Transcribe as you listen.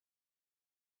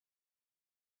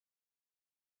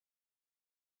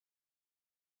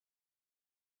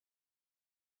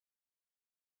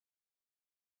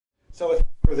So without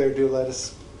further ado, let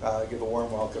us give a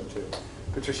warm welcome to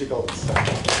Patricia Steinhoff.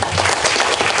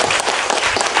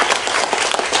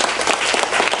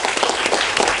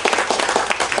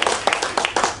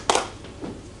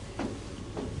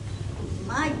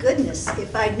 My goodness,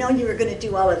 if I'd known you were going to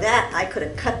do all of that, I could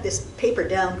have cut this paper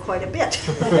down quite a bit.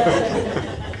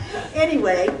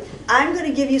 Anyway, I'm going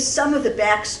to give you some of the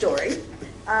backstory.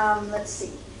 Let's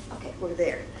see. Okay, we're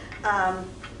there.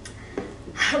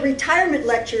 A retirement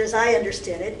lecture, as I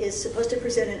understand it, is supposed to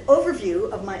present an overview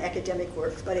of my academic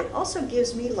work, but it also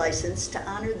gives me license to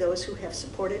honor those who have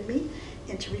supported me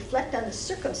and to reflect on the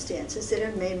circumstances that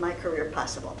have made my career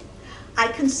possible. I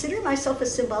consider myself a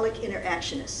symbolic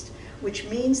interactionist, which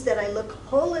means that I look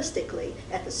holistically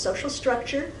at the social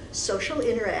structure, social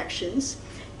interactions,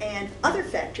 and other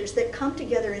factors that come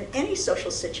together in any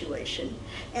social situation.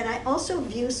 And I also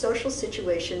view social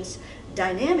situations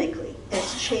dynamically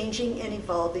as changing and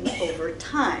evolving over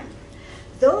time.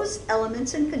 Those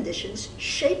elements and conditions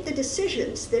shape the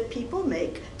decisions that people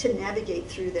make to navigate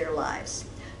through their lives.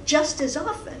 Just as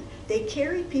often, they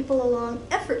carry people along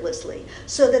effortlessly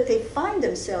so that they find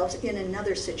themselves in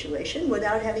another situation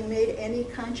without having made any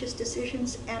conscious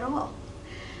decisions at all.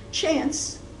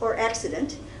 Chance or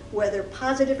accident, whether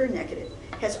positive or negative,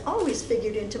 has always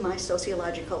figured into my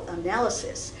sociological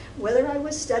analysis, whether I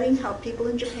was studying how people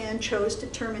in Japan chose to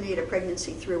terminate a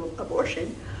pregnancy through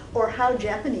abortion, or how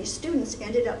Japanese students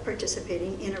ended up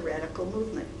participating in a radical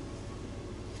movement.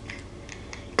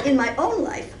 In my own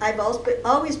life, I've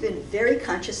always been very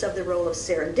conscious of the role of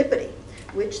serendipity,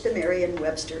 which the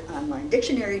Merriam-Webster Online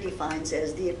Dictionary defines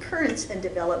as the occurrence and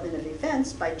development of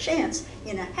events by chance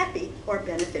in a happy or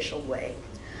beneficial way.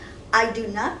 I do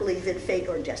not believe in fate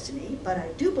or destiny, but I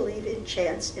do believe in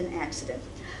chance and accident.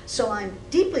 So I'm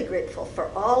deeply grateful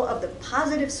for all of the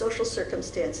positive social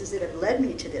circumstances that have led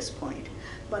me to this point,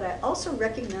 but I also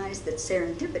recognize that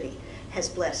serendipity has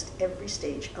blessed every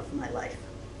stage of my life.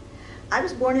 I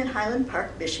was born in Highland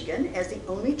Park, Michigan, as the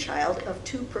only child of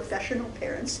two professional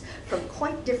parents from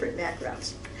quite different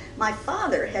backgrounds. My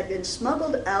father had been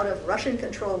smuggled out of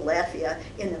Russian-controlled Latvia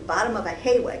in the bottom of a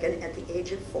hay wagon at the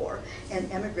age of 4 and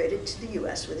emigrated to the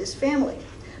US with his family.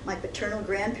 My paternal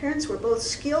grandparents were both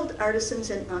skilled artisans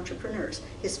and entrepreneurs.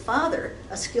 His father,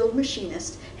 a skilled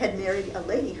machinist, had married a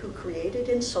lady who created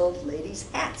and sold ladies'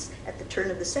 hats at the turn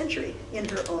of the century in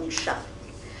her own shop.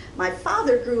 My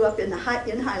father grew up in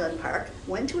Highland Park,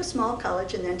 went to a small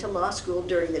college and then to law school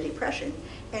during the Depression,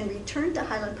 and returned to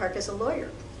Highland Park as a lawyer.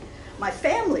 My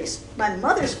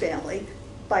mother's family,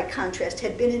 by contrast,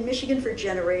 had been in Michigan for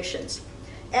generations.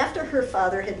 After her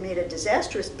father had made a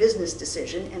disastrous business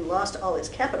decision and lost all his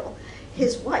capital,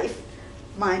 his wife,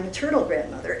 my maternal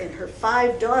grandmother, and her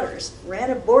 5 daughters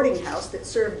ran a boarding house that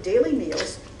served daily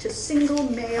meals to single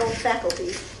male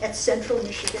faculty at Central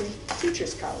Michigan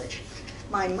Teachers College.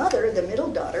 My mother, the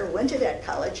middle daughter, went to that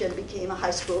college and became a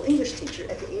high school English teacher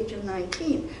at the age of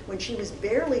 19 when she was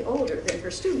barely older than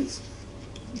her students.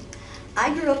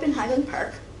 I grew up in Highland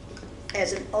Park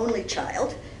as an only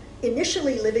child,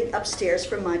 initially living upstairs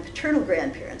from my paternal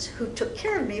grandparents, who took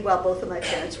care of me while both of my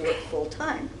parents worked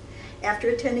full-time. After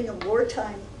attending a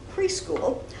wartime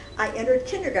preschool, I entered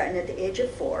kindergarten at the age of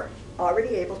 4,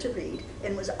 already able to read,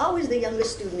 and was always the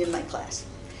youngest student in my class.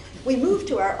 We moved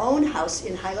to our own house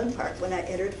in Highland Park when I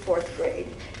entered 4th grade,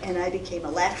 and I became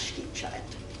a latchkey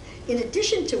child. In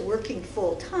addition to working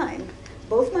full-time,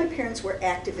 both my parents were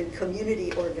active in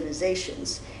community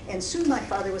organizations, and soon my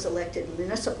father was elected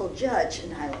municipal judge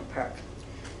in Highland Park.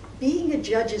 Being a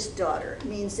judge's daughter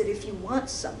means that if you want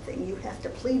something, you have to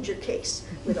plead your case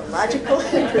with a logical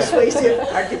and persuasive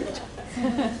argument.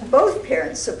 Both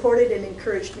parents supported and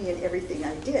encouraged me in everything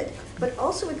I did, but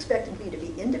also expected me to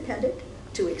be independent,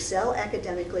 to excel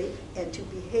academically, and to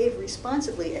behave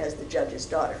responsibly as the judge's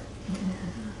daughter.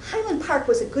 Highland Park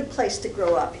was a good place to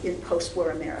grow up in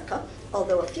post-war America,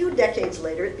 although a few decades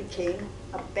later it became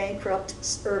a bankrupt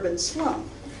urban slum.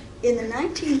 In the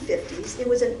 1950s, it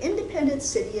was an independent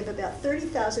city of about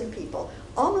 30,000 people,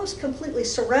 almost completely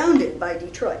surrounded by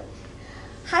Detroit.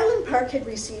 Highland Park had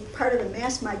received part of the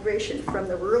mass migration from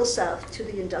the rural South to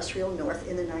the industrial North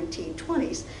in the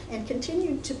 1920s and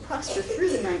continued to prosper through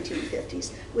the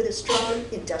 1950s with a strong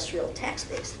industrial tax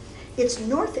base. Its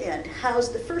north end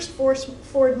housed the first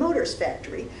Ford Motors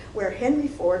factory, where Henry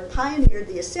Ford pioneered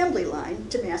the assembly line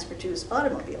to mass-produce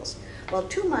automobiles, while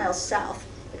 2 miles south,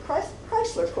 the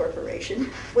Chrysler Corporation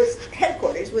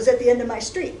headquarters was at the end of my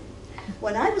street.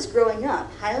 When I was growing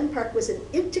up, Highland Park was an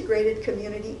integrated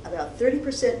community, about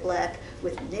 30% black,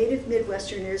 with native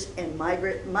Midwesterners and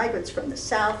migrants from the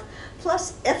South,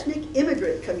 plus ethnic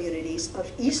immigrant communities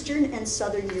of Eastern and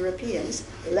Southern Europeans,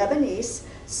 Lebanese,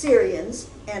 Syrians,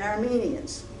 and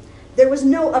Armenians. There was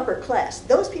no upper class.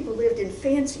 Those people lived in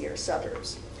fancier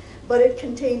suburbs. But it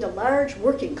contained a large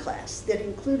working class that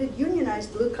included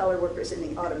unionized blue-collar workers in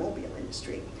the automobile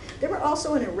industry. There were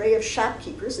also an array of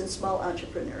shopkeepers and small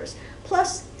entrepreneurs,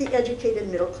 plus the educated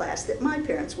middle class that my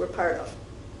parents were part of.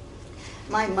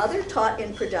 My mother taught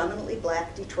in predominantly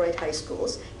black Detroit high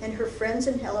schools, and her friends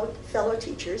and fellow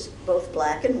teachers, both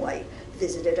black and white,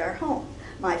 visited our home.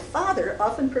 My father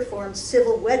often performed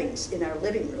civil weddings in our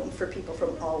living room for people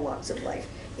from all walks of life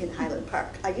in Highland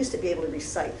Park. I used to be able to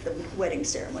recite the wedding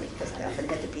ceremony because I often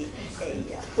had to be a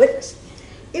witness.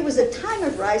 It was a time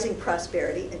of rising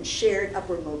prosperity and shared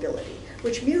upward mobility,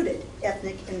 which muted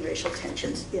ethnic and racial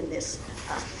tensions in this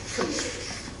community.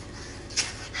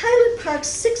 Highland Park's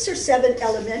 6 or 7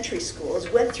 elementary schools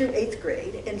went through 8th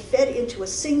grade and fed into a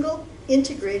single,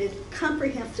 integrated,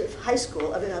 comprehensive high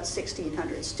school of about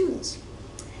 1,600 students.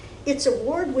 Its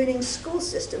award-winning school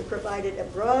system provided a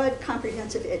broad,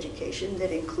 comprehensive education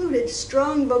that included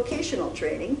strong vocational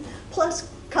training, plus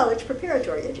college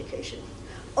preparatory education.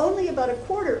 Only about a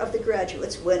quarter of the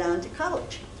graduates went on to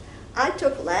college. I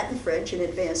took Latin, French, and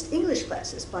advanced English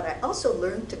classes, but I also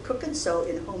learned to cook and sew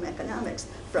in home economics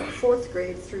from 4th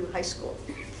grade through high school.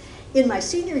 In my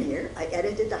senior year, I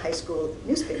edited the high school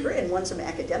newspaper and won some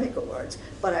academic awards,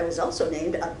 but I was also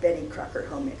named a Betty Crocker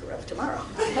Homemaker of Tomorrow.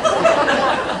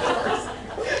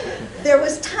 There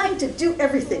was time to do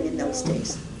everything in those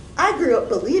days. I grew up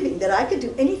believing that I could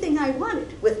do anything I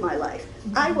wanted with my life.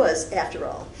 I was, after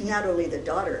all, not only the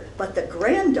daughter, but the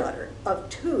granddaughter of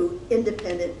 2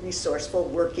 independent, resourceful,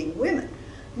 working women.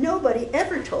 Nobody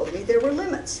ever told me there were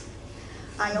limits.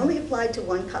 I only applied to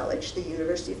one college, the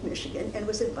University of Michigan, and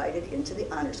was invited into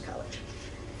the Honors College.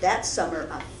 That summer,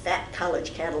 a fat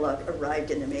college catalog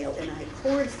arrived in the mail, and I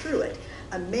poured through it,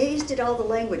 amazed at all the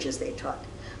languages they taught.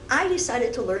 I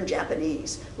decided to learn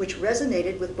Japanese, which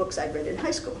resonated with books I'd read in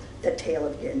high school, The Tale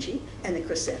of Genji and The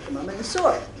Chrysanthemum and the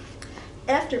Sword.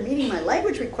 After meeting my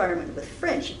language requirement with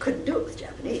French, you couldn't do it with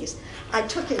Japanese, I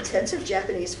took intensive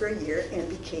Japanese for a year and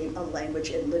became a language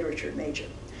and literature major.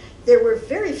 There were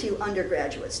very few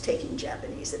undergraduates taking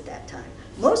Japanese at that time.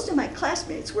 Most of my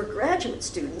classmates were graduate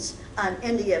students on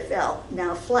NDFL,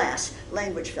 now FLAS,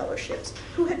 language fellowships,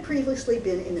 who had previously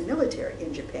been in the military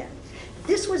in Japan.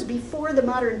 This was before the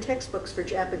modern textbooks for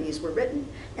Japanese were written,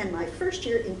 and my first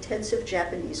year intensive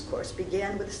Japanese course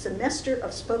began with a semester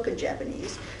of spoken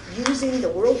Japanese using the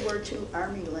World War II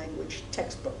Army language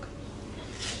textbook,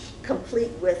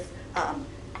 complete with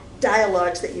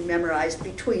dialogues that you memorized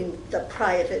between the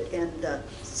private and the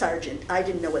sergeant. I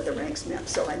didn't know what the ranks meant,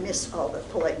 so I missed all the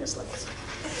politeness levels.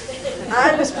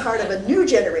 I was part of a new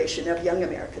generation of young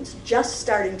Americans just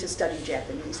starting to study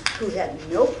Japanese who had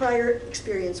no prior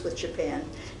experience with Japan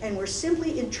and were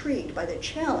simply intrigued by the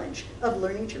challenge of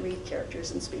learning to read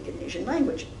characters and speak an Asian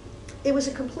language. It was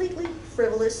a completely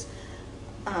frivolous,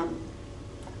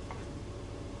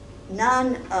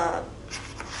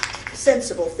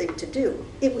 sensible thing to do.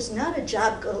 It was not a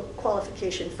job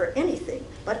qualification for anything,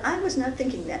 but I was not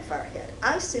thinking that far ahead.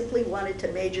 I simply wanted to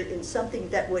major in something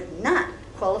that would not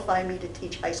qualify me to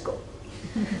teach high school.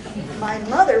 My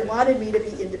mother wanted me to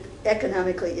be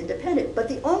economically independent, but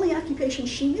the only occupation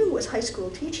she knew was high school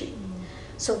teaching.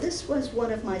 So this was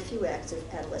one of my few acts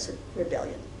of adolescent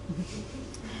rebellion.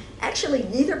 Actually,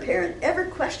 neither parent ever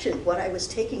questioned what I was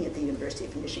taking at the University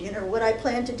of Michigan or what I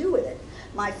planned to do with it.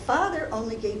 My father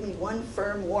only gave me one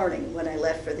firm warning when I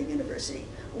left for the university.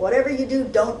 Whatever you do,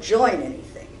 don't join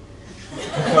anything.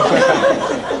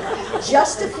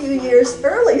 Just a few years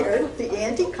earlier, the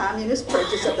anti-communist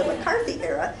purges of the McCarthy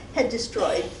era had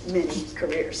destroyed many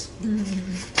careers.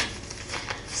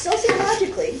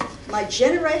 Sociologically, my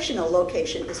generational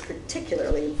location is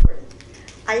particularly important.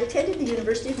 I attended the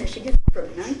University of Michigan from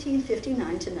 1959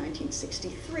 to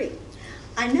 1963.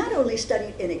 I not only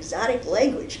studied an exotic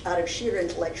language out of sheer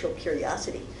intellectual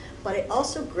curiosity, but I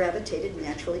also gravitated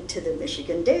naturally to the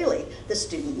Michigan Daily, the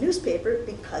student newspaper,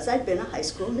 because I'd been a high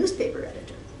school newspaper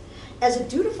editor. As a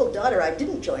dutiful daughter, I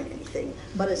didn't join anything,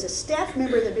 but as a staff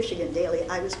member of the Michigan Daily,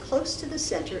 I was close to the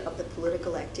center of the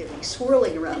political activity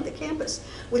swirling around the campus,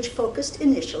 which focused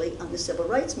initially on the civil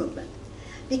rights movement.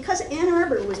 Because Ann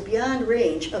Arbor was beyond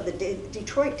range of the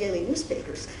Detroit daily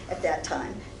newspapers at that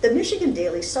time, the Michigan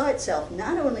Daily saw itself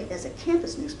not only as a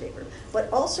campus newspaper,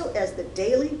 but also as the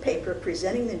daily paper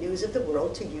presenting the news of the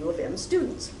world to U of M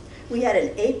students. We had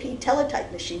an AP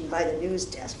teletype machine by the news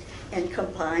desk and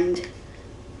combined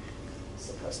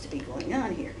supposed to be going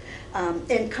on here,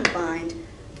 and combined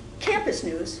campus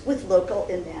news with local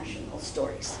and national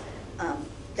stories.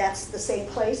 That's the same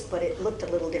place, but it looked a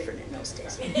little different in those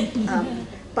days.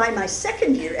 By my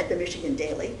second year at the Michigan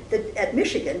Daily, at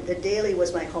Michigan, the Daily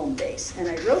was my home base, and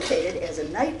I rotated as a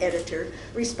night editor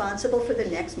responsible for the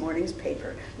next morning's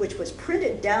paper, which was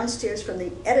printed downstairs from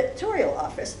the editorial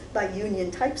office by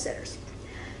union typesetters.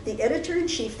 The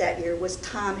editor-in-chief that year was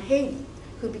Tom Hayden,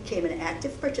 who became an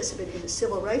active participant in the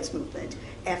civil rights movement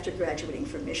after graduating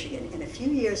from Michigan, and a few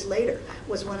years later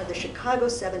was one of the Chicago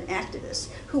 7 activists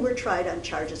who were tried on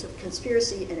charges of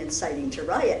conspiracy and inciting to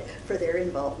riot for their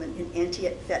involvement in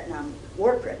anti-Vietnam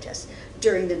War protests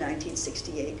during the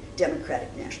 1968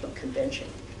 Democratic National Convention.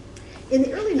 In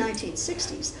the early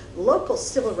 1960s, local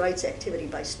civil rights activity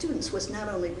by students was not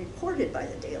only reported by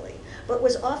the Daily, but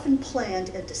was often planned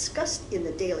and discussed in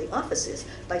the Daily offices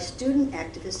by student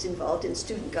activists involved in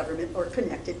student government or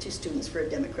connected to Students for a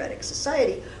Democratic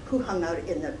Society who hung out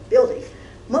in the building,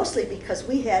 mostly because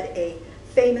we had a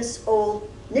famous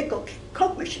old nickel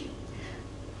Coke machine.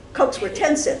 Cokes were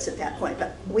 10 cents at that point,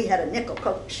 but we had a nickel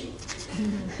Coke machine.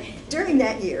 During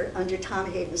that year, under Tom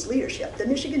Hayden's leadership, the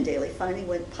Michigan Daily finally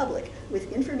went public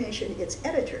with information its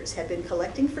editors had been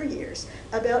collecting for years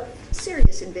about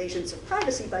serious invasions of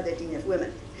privacy by the Dean of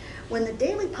Women. When the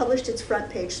Daily published its front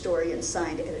page story and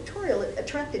signed editorial, it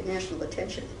attracted national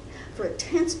attention. For a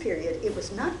tense period, it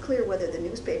was not clear whether the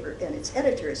newspaper and its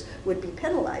editors would be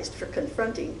penalized for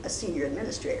confronting a senior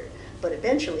administrator, but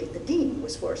eventually the dean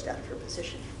was forced out of her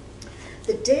position.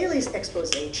 The Daily's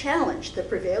expose challenged the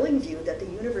prevailing view that the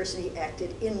university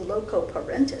acted in loco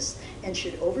parentis and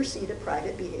should oversee the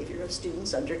private behavior of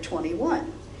students under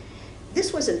 21.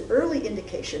 This was an early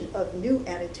indication of new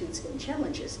attitudes and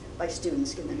challenges by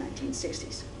students in the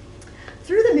 1960s.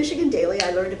 Through the Michigan Daily,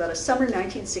 I learned about a summer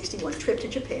 1961 trip to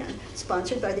Japan,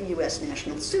 sponsored by the U.S.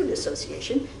 National Student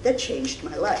Association, that changed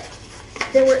my life.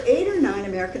 There were 8 or 9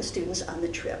 American students on the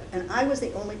trip, and I was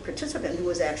the only participant who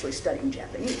was actually studying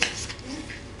Japanese.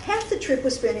 Half the trip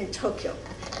was spent in Tokyo,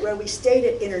 where we stayed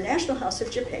at International House of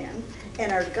Japan,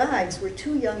 and our guides were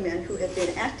 2 young men who had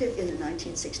been active in the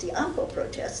 1960 Ampo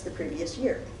protests the previous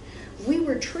year. We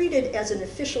were treated as an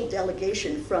official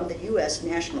delegation from the U.S.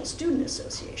 National Student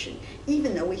Association,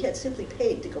 even though we had simply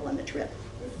paid to go on the trip.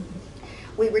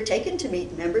 We were taken to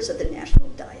meet members of the National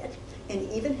Diet, and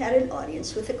even had an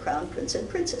audience with the Crown Prince and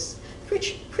Princess.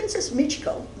 Princess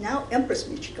Michiko, now Empress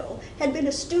Michiko, had been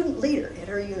a student leader at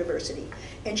her university,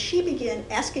 and she began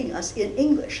asking us in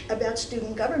English about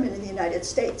student government in the United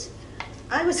States.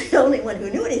 I was the only one who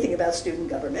knew anything about student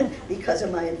government because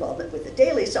of my involvement with the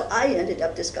Daily, so I ended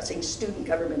up discussing student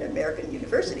government at American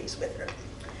universities with her.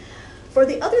 For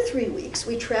the other 3 weeks,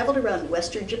 we traveled around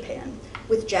Western Japan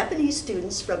with Japanese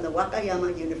students from the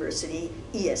Wakayama University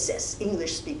ESS,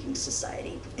 English-Speaking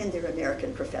Society, and their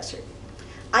American professor.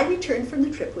 I returned from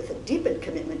the trip with a deepened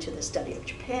commitment to the study of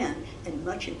Japan and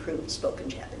much improved spoken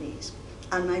Japanese.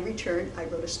 On my return, I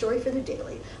wrote a story for the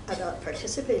Daily about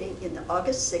participating in the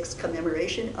August 6th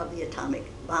commemoration of the atomic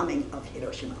bombing of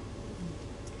Hiroshima.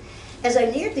 As I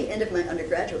neared the end of my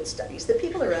undergraduate studies, the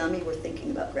people around me were thinking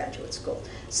about graduate school.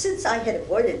 Since I had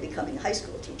avoided becoming a high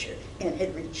school teacher and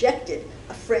had rejected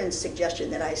a friend's suggestion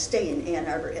that I stay in Ann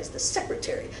Arbor as the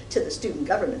secretary to the Student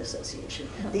Government Association,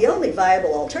 the only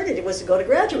viable alternative was to go to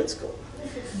graduate school.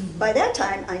 By that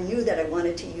time, I knew that I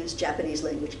wanted to use Japanese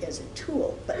language as a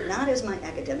tool, but not as my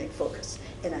academic focus,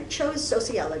 and I chose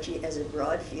sociology as a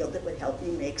broad field that would help me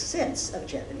make sense of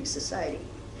Japanese society.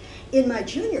 In my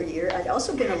junior year, I'd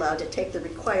also been allowed to take the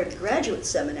required graduate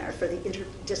seminar for the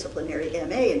interdisciplinary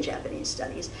MA in Japanese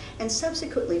studies, and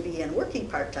subsequently began working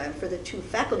part-time for the 2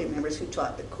 faculty members who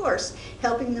taught the course,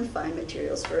 helping them find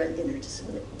materials for an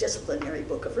interdisciplinary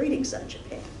book of readings on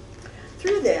Japan.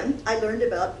 Through them, I learned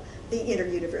about the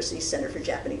Inter-University Center for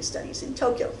Japanese Studies in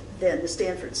Tokyo, then the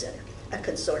Stanford Center, a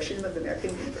consortium of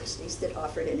American universities that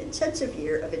offered an intensive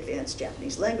year of advanced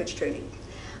Japanese language training.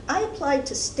 I applied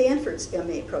to Stanford's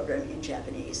MA program in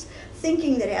Japanese,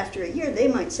 thinking that after a year they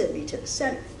might send me to the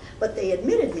center, but they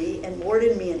admitted me and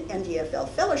awarded me an NDFL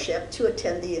fellowship to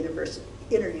attend the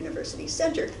Inter-University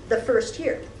Center the first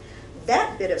year.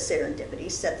 That bit of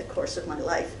serendipity set the course of my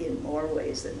life in more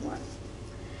ways than one.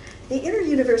 The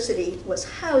Inter-University was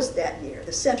housed that year,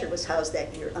 the center was housed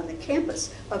that year on the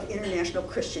campus of International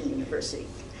Christian University.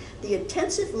 The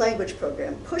intensive language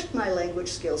program pushed my language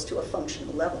skills to a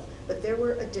functional level, but there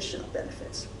were additional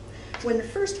benefits. When the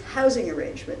first housing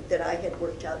arrangement that I had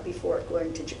worked out before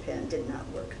going to Japan did not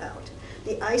work out,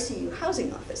 the ICU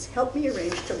housing office helped me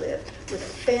arrange to live with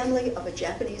a family of a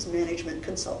Japanese management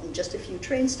consultant just a few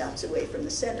train stops away from the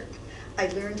center. I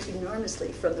learned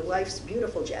enormously from the wife's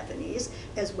beautiful Japanese,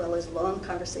 as well as long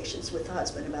conversations with the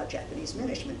husband about Japanese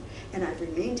management. And I've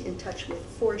remained in touch with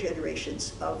 4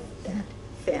 generations of that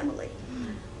family.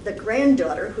 The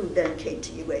granddaughter, who then came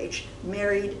to UH,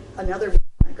 married another one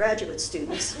of my graduate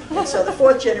students, and so the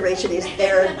 4th generation is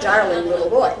their darling little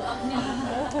boy.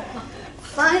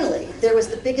 Finally, there was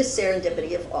the biggest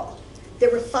serendipity of all.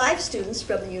 There were 5 students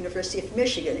from the University of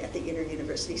Michigan at the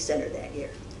Inter-University Center that year.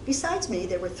 Besides me,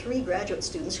 there were 3 graduate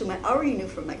students whom I already knew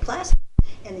from my class,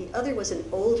 and the other was an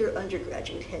older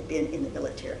undergraduate who had been in the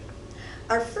military.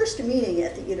 Our first meeting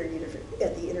at the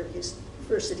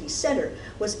Inter-University Center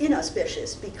was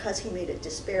inauspicious because he made a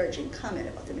disparaging comment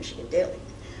about the Michigan Daily.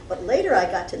 But later I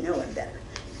got to know him better.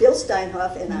 Bill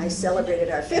Steinhoff and I celebrated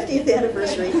our 50th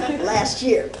anniversary last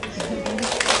year.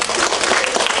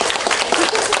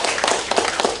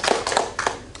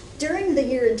 During the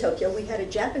year in Tokyo, we had a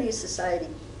Japanese society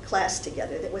class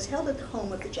together that was held at the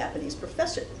home of the Japanese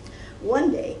professor.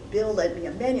 One day, Bill lent me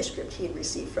a manuscript he had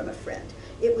received from a friend.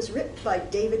 It was written by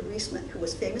David Reisman, who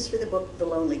was famous for the book The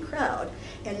Lonely Crowd,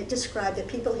 and it described the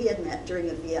people he had met during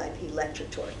a VIP lecture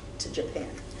tour to Japan.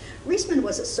 Reisman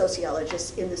was a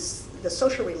sociologist in the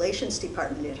social relations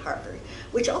department at Harvard,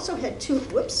 which also had 2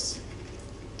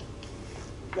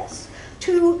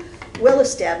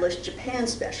 well-established Japan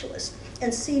specialists,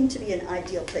 and seemed to be an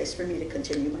ideal place for me to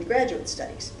continue my graduate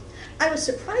studies. I was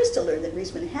surprised to learn that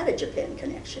Reisman had a Japan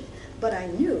connection, but I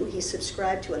knew he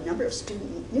subscribed to a number of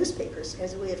student newspapers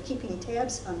as a way of keeping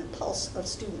tabs on the pulse of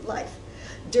student life.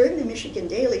 During the Michigan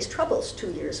Daily's troubles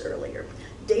 2 years earlier,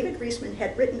 David Reisman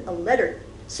had written a letter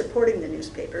supporting the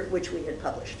newspaper, which we had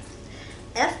published.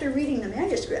 After reading the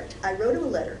manuscript, I wrote him a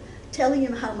letter telling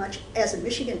him how much, as a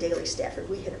Michigan Daily staffer,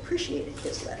 we had appreciated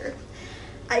his letter.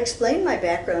 I explained my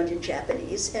background in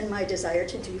Japanese and my desire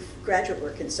to do graduate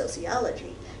work in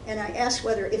sociology, and I asked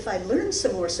whether if I learned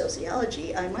some more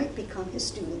sociology, I might become his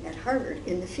student at Harvard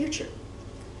in the future.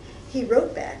 He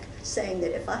wrote back saying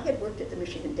that if I had worked at the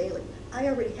Michigan Daily, I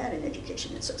already had an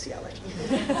education in sociology.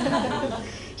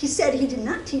 He said he did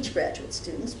not teach graduate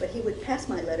students, but he would pass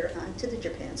my letter on to the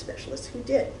Japan specialists who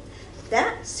did.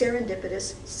 That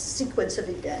serendipitous sequence of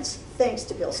events, thanks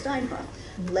to Bill Steinhoff,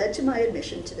 led to my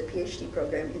admission to the PhD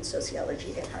program in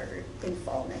sociology at Harvard in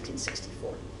fall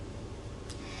 1964.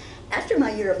 After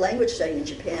my year of language study in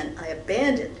Japan, I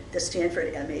abandoned the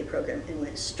Stanford MA program and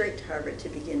went straight to Harvard to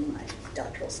begin my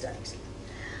doctoral studies.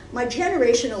 My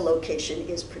generational location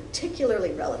is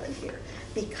particularly relevant here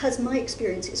because my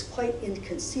experience is quite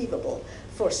inconceivable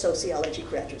for sociology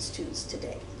graduate students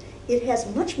today. It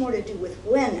has much more to do with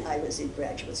when I was in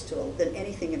graduate school than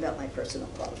anything about my personal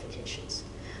qualifications.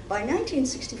 By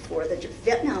 1964, the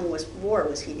Vietnam War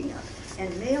was heating up,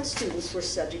 and male students were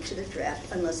subject to the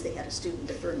draft unless they had a student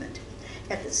deferment.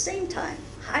 At the same time,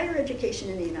 higher education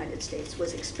in the United States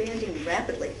was expanding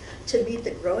rapidly to meet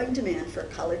the growing demand for a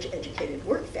college-educated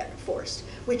workforce,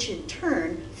 which in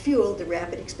turn fueled the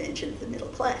rapid expansion of the middle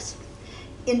class.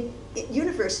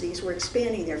 Universities were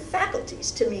expanding their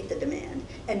faculties to meet the demand,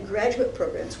 and graduate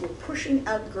programs were pushing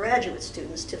out graduate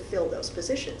students to fill those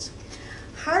positions.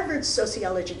 Harvard's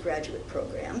sociology graduate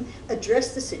program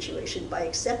addressed the situation by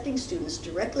accepting students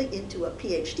directly into a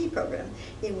PhD program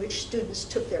in which students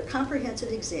took their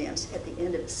comprehensive exams at the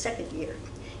end of the 2nd year.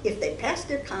 If they passed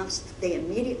their comps, they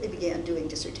immediately began doing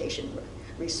dissertation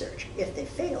research. If they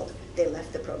failed, they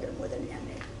left the program with an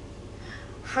MA.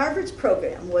 Harvard's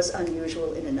program was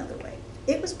unusual in another way.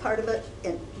 It was part of a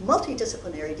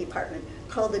multidisciplinary department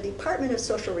called the Department of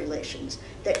Social Relations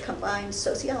that combined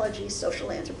sociology,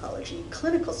 social anthropology,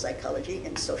 clinical psychology,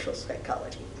 and social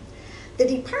psychology. The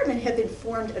department had been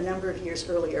formed a number of years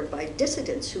earlier by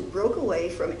dissidents who broke away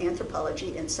from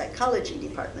anthropology and psychology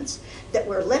departments that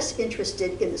were less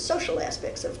interested in the social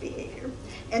aspects of behavior,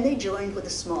 and they joined with a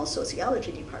small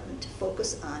sociology department to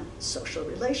focus on social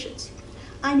relations.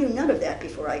 I knew none of that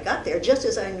before I got there, just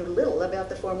as I knew little about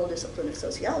the formal discipline of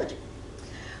sociology.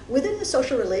 Within the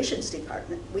social relations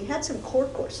department, we had some core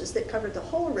courses that covered the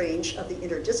whole range of the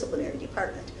interdisciplinary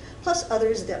department, plus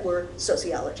others that were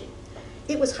sociology.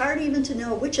 It was hard even to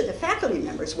know which of the faculty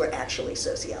members were actually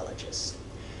sociologists.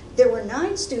 There were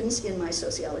 9 students in my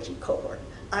sociology cohort.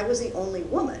 I was the only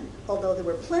woman, although there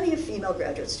were plenty of female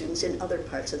graduate students in other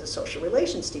parts of the social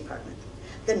relations department.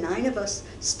 The 9 of us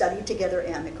studied together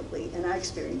amicably, and I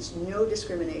experienced no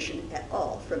discrimination at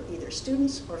all from either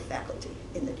students or faculty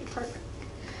in the department.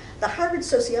 The Harvard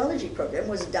sociology program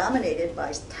was dominated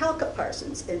by Talcott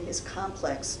Parsons and his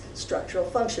complex structural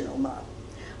functional model.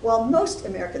 While most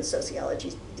American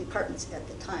sociology departments at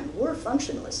the time were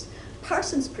functionalists,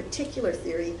 Parsons' particular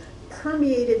theory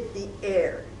permeated the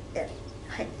air at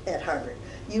Harvard.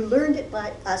 You learned it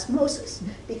by osmosis,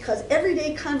 because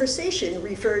everyday conversation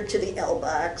referred to the L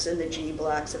box and the G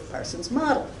blocks of Parsons'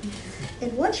 model.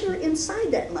 And once you were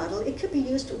inside that model, it could be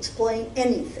used to explain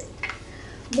anything.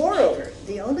 Moreover,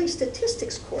 the only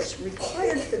statistics course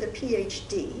required for the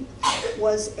PhD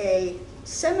was a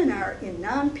seminar in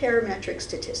non-parametric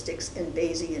statistics and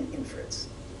Bayesian inference.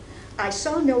 I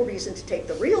saw no reason to take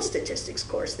the real statistics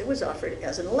course that was offered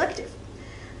as an elective.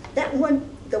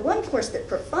 The one course that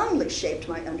profoundly shaped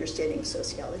my understanding of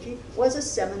sociology was a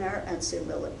seminar on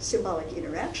symbolic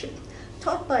interaction,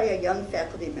 taught by a young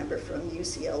faculty member from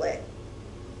UCLA.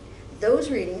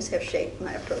 Those readings have shaped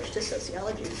my approach to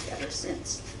sociology ever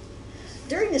since.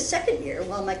 During the second year,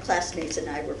 while my classmates and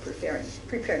I were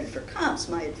preparing for comps,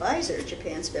 my advisor,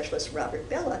 Japan specialist Robert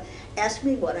Bella, asked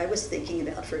me what I was thinking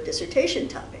about for a dissertation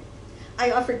topic.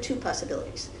 I offered two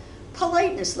possibilities: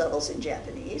 politeness levels in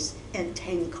Japanese, and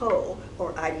tenko,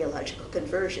 or ideological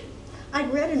conversion.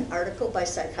 I'd read an article by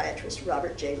psychiatrist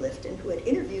Robert J. Lifton, who had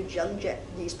interviewed young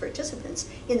Japanese participants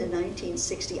in the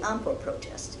 1960 Ampo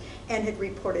protests, and had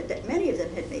reported that many of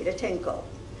them had made a tenko.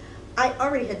 I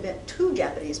already had met two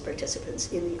Japanese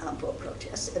participants in the Ampo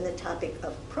protests, and the topic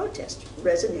of protest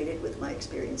resonated with my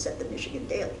experience at the Michigan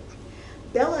Daily.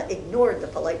 Bella ignored the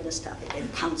politeness topic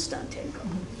and pounced on tenko.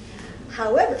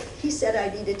 However, he said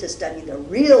I needed to study the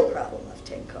real problem of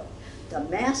tenko, the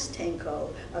mass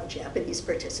tenko of Japanese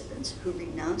participants who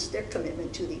renounced their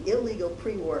commitment to the illegal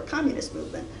pre-war communist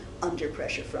movement under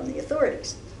pressure from the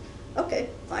authorities. Okay,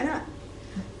 why not?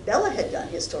 Bella had done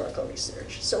historical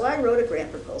research, so I wrote a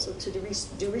grant proposal to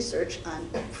do research on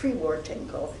pre-war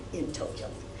tenko in Tokyo.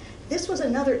 This was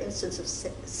another instance of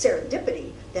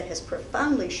serendipity that has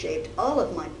profoundly shaped all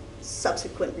of my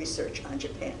subsequent research on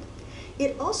Japan.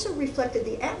 It also reflected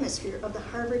the atmosphere of the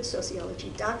Harvard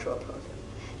Sociology doctoral program.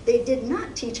 They did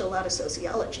not teach a lot of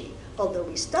sociology, although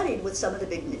we studied with some of the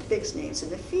biggest names in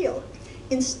the field.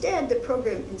 Instead, the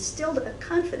program instilled a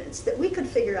confidence that we could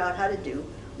figure out how to do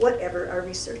whatever our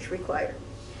research required.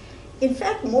 In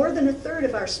fact, more than a third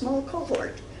of our small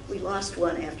cohort, we lost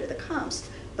one after the comps,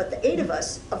 but the 8 of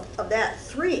us, of that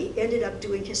 3, ended up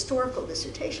doing historical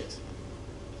dissertations.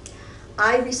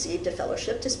 I received a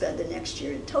fellowship to spend the next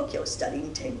year in Tokyo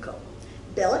studying tenko.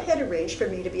 Bella had arranged for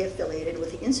me to be affiliated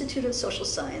with the Institute of Social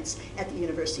Science at the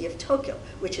University of Tokyo,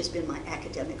 which has been my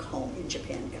academic home in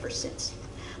Japan ever since.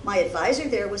 My advisor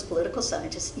there was political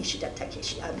scientist Ishida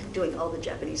Takeshi. I'm doing all the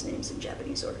Japanese names in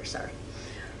Japanese order, sorry,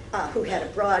 who had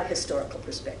a broad historical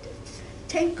perspective.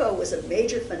 Tenko was a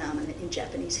major phenomenon in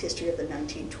Japanese history of the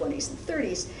 1920s and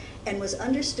 30s and was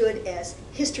understood as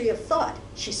history of thought,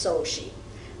 shisoshi.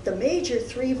 The major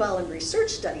 3-volume research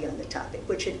study on the topic,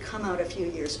 which had come out a few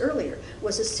years earlier,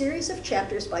 was a series of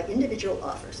chapters by individual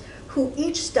authors who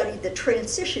each studied the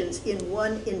transitions in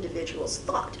one individual's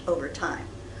thought over time.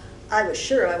 I was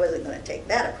sure I wasn't going to take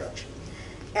that approach.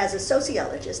 As a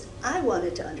sociologist, I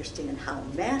wanted to understand how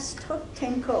mass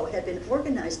tenko had been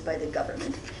organized by the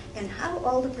government and how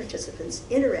all the participants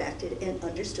interacted and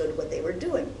understood what they were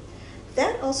doing.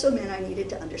 That also meant I needed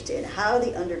to understand how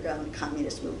the underground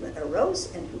communist movement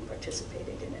arose and who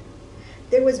participated in it.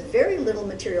 There was very little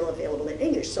material available in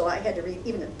English, so I had to read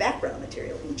even the background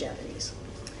material in Japanese.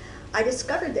 I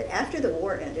discovered that after the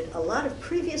war ended, a lot of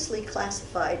previously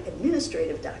classified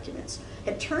administrative documents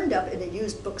had turned up in the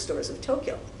used bookstores of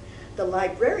Tokyo. The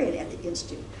librarian at the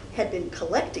Institute had been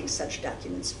collecting such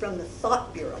documents from the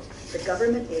Thought Bureau, the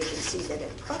government agency that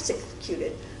had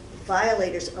prosecuted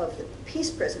violators of the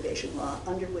peace preservation law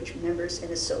under which members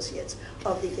and associates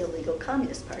of the illegal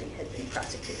Communist Party had been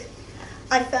prosecuted.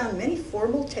 I found many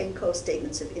formal tenko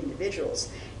statements of individuals,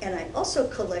 and I also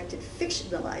collected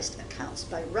fictionalized accounts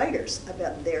by writers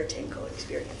about their tenko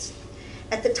experience.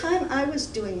 At the time I was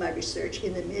doing my research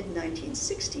in the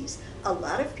mid-1960s, a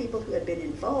lot of people who had been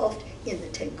involved in the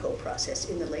tenko process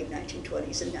in the late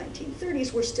 1920s and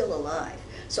 1930s were still alive,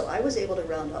 so I was able to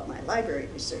round out my library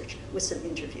research with some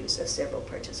interviews of several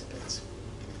participants.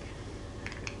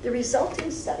 The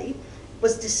resulting study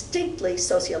was distinctly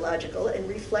sociological and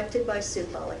reflected my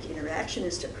symbolic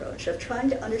interactionist approach of trying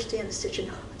to understand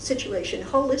the situation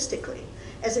holistically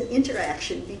as an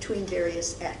interaction between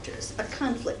various actors, a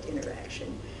conflict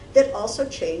interaction that also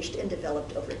changed and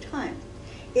developed over time.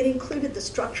 It included the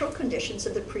structural conditions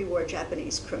of the pre-war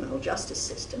Japanese criminal justice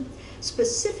system,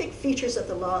 specific features of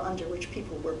the law under which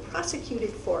people were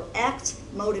prosecuted for acts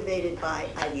motivated by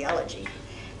ideology,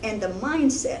 and the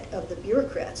mindset of the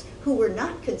bureaucrats who were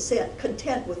not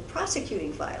content with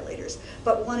prosecuting violators,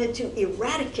 but wanted to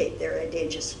eradicate their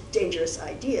dangerous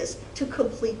ideas to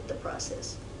complete the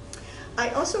process. I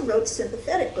also wrote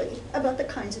sympathetically about the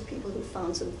kinds of people who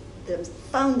found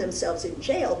found themselves in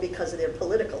jail because of their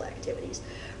political activities,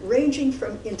 ranging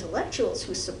from intellectuals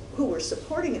who were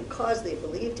supporting a cause they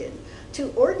believed in,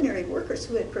 to ordinary workers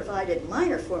who had provided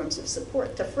minor forms of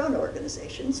support to front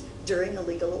organizations during a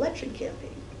legal election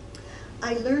campaign.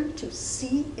 I learned to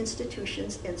see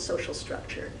institutions and social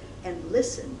structure and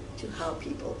listen to how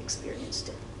people experienced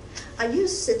it. I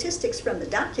used statistics from the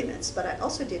documents, but I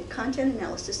also did content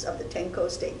analysis of the Tenko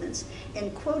statements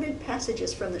and quoted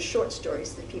passages from the short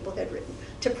stories that people had written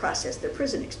to process their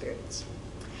prison experience.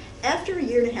 After a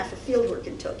year and a half of fieldwork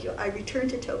in Tokyo, I returned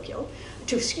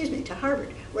to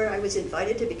Harvard, where I was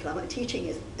invited to become a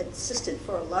teaching assistant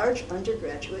for a large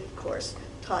undergraduate course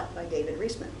taught by David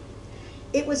Reisman.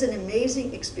 It was an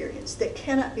amazing experience that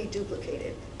cannot be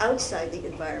duplicated outside the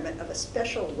environment of a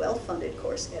special, well-funded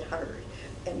course at Harvard,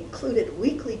 and included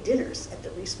weekly dinners at the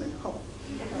Reisman home.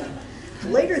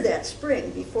 Later that spring,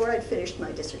 before I'd finished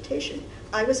my dissertation,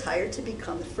 I was hired to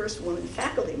become the first woman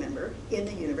faculty member in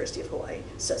the University of Hawaiʻi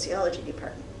Sociology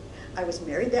department. I was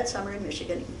married that summer in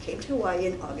Michigan and came to Hawaii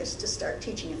in August to start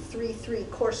teaching a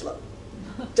 3-3 course load.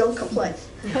 Don't complain.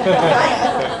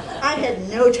 I had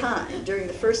no time during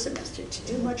the first semester to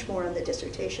do much more on the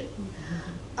dissertation.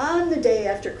 On the day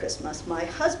after Christmas, my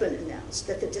husband announced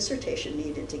that the dissertation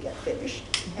needed to get finished,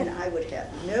 and I would have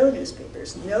no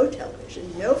newspapers, no television,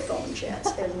 no phone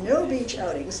chats, and no beach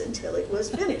outings until it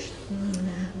was finished.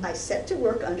 I set to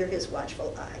work under his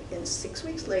watchful eye, and 6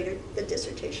 weeks later, the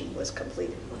dissertation was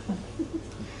completed.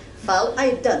 I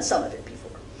had done some of it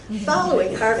before.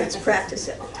 Following Harvard's practice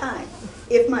at the time,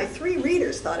 if my 3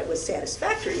 readers thought it was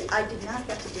satisfactory, I did not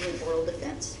have to do an oral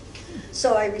defense.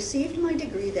 So I received my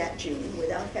degree that June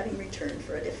without having returned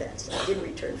for a defense. I did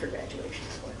return for graduation,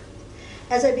 however.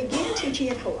 As I began teaching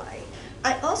at Hawaii,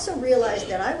 I also realized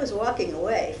that I was walking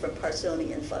away from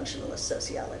Parsonian functionalist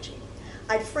sociology.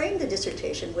 I'd framed the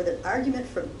dissertation with an argument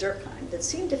from Durkheim that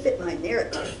seemed to fit my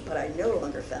narrative, but I no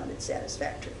longer found it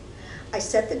satisfactory. I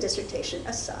set the dissertation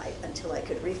aside until I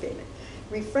could reframe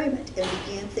it, and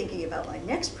began thinking about my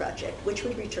next project, which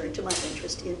would return to my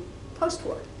interest in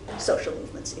post-war social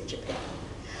movements in Japan.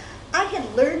 I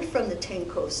had learned from the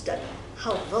Tenko study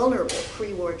how vulnerable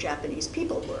pre-war Japanese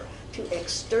people were to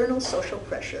external social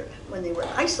pressure when they were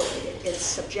isolated and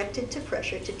subjected to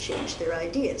pressure to change their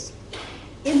ideas.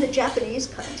 In the Japanese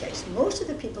context, most of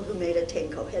the people who made a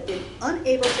Tenko had been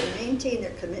unable to maintain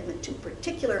their commitment to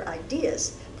particular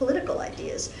ideas, political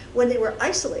ideas, when they were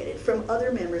isolated from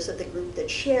other members of the group that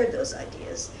shared those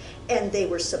ideas, and they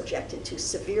were subjected to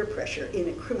severe pressure in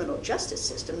a criminal justice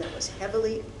system that was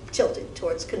heavily tilted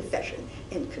towards confession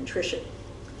and contrition.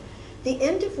 The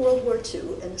end of World War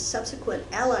II and the subsequent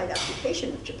Allied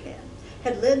occupation of Japan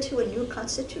had led to a new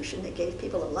constitution that gave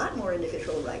people a lot more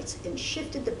individual rights and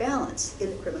shifted the balance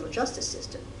in the criminal justice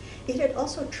system. It had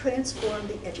also transformed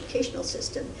the educational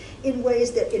system in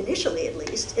ways that initially, at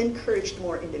least, encouraged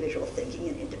more individual thinking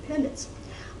and independence.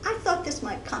 I thought this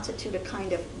might constitute a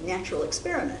kind of natural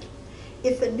experiment.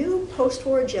 If a new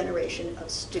post-war generation of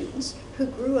students who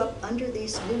grew up under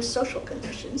these new social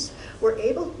conditions were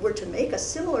to make a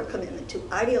similar commitment to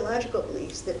ideological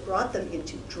beliefs that brought them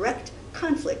into direct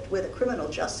conflict with a criminal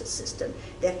justice system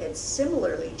that had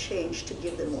similarly changed to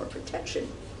give them more protection,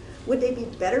 would they be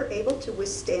better able to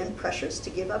withstand pressures to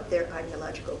give up their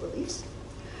ideological beliefs?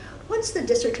 Once the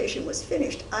dissertation was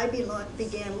finished, I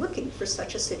began looking for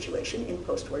such a situation in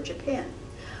post-war Japan.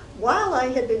 While I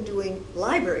had been doing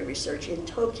library research in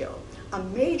Tokyo, a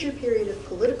major period of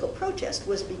political protest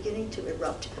was beginning to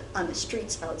erupt on the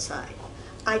streets outside.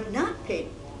 I'd not paid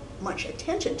much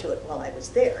attention to it while I was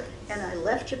there, and I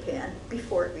left Japan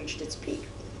before it reached its peak.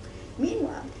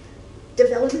 Meanwhile,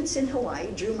 developments in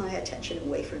Hawaii drew my attention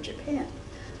away from Japan.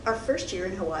 Our first year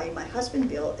in Hawaii, my husband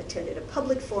Bill attended a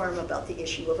public forum about the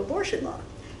issue of abortion law.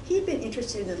 He'd been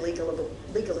interested in the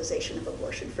legalization of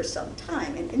abortion for some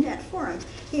time, and in that forum,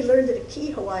 he learned that a key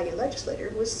Hawaii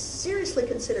legislator was seriously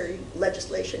considering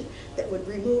legislation that would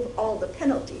remove all the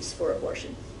penalties for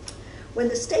abortion. When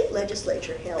the state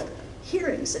legislature held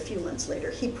hearings a few months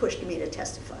later, he pushed me to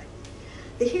testify.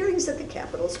 The hearings at the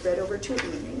Capitol spread over 2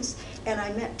 evenings, and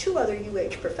I met 2 other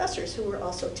UH professors who were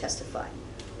also testifying.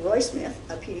 Roy Smith,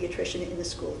 a pediatrician in the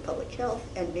School of Public Health,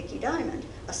 and Mickey Diamond,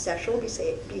 a sexual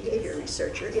behavior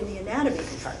researcher in the anatomy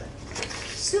department.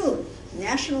 Soon,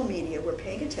 national media were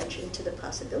paying attention to the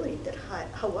possibility that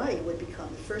Hawaii would become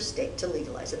the first state to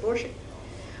legalize abortion.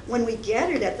 When we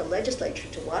gathered at the legislature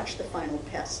to watch the final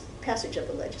passage of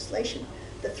the legislation,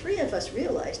 the 3 of us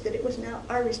realized that it was now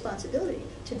our responsibility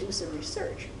to do some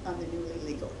research on the newly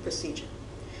legal procedure.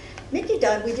 We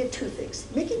did two things.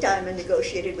 Mickey Diamond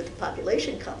negotiated with the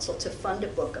Population Council to fund a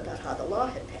book about how the law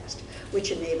had passed,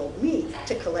 which enabled me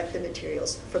to collect the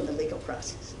materials from the legal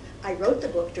process. I wrote the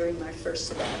book during my first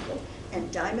sabbatical,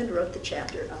 and Diamond wrote the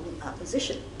chapter on the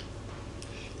opposition.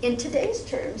 In today's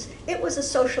terms, it was a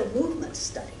social movement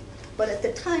study, but at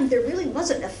the time there really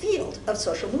wasn't a field of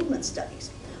social movement studies.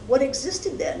 What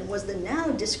existed then was the now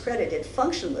discredited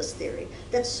functionalist theory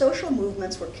that social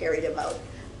movements were carried about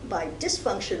by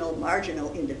dysfunctional,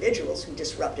 marginal individuals who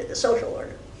disrupted the social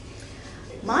order.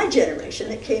 My generation,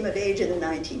 that came of age in the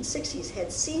 1960s,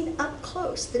 had seen up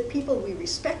close that people we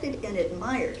respected and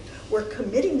admired were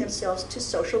committing themselves to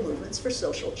social movements for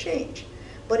social change.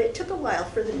 But it took a while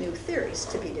for the new theories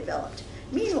to be developed.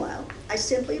 Meanwhile, I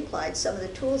simply applied some of the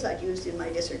tools I'd used in my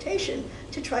dissertation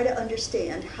to try to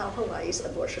understand how Hawaii's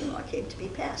abortion law came to be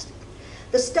passed.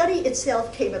 The study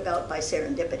itself came about by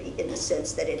serendipity in the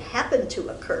sense that it happened to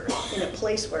occur in a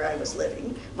place where I was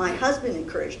living. My husband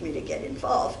encouraged me to get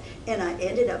involved, and I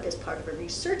ended up as part of a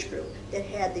research group that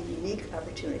had the unique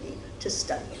opportunity to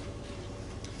study it.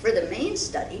 For the main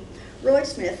study, Roy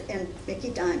Smith and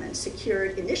Mickey Diamond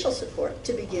secured initial support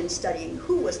to begin studying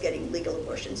who was getting legal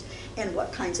abortions and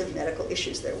what kinds of medical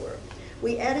issues there were.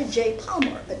 We added Jay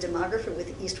Palmore, a demographer with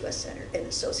the East West Center and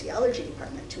the Sociology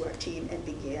department, to our team and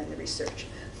began the research.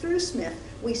 Through Smith,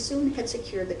 we soon had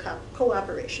secured the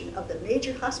cooperation of the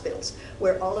major hospitals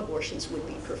where all abortions would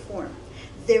be performed.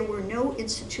 There were no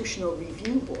institutional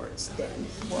review boards then,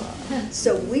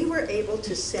 so we were able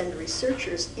to send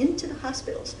researchers into the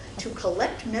hospitals to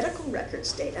collect medical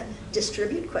records data,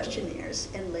 distribute questionnaires,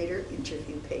 and later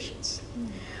interview patients.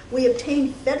 We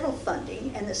obtained federal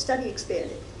funding and the study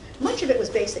expanded. Much of it was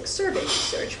basic survey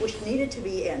research, which needed to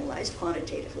be analyzed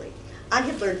quantitatively. I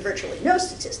had learned virtually no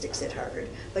statistics at Harvard,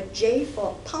 but Jay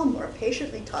Palmore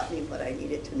patiently taught me what I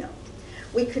needed to know.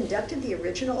 We conducted the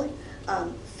original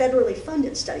federally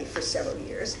funded study for several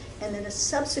years, and then a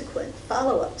subsequent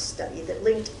follow-up study that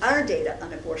linked our data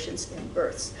on abortions and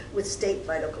births with state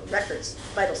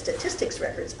vital statistics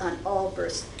records on all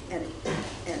births and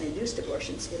induced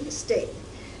abortions in the state.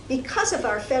 Because of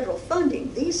our federal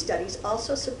funding, these studies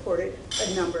also supported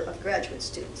a number of graduate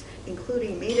students,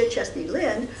 including Mina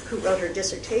Chesney-Lin, who wrote her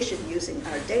dissertation using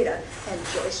our data, and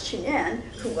Joyce Chinan,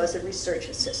 who was a research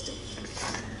assistant.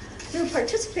 Through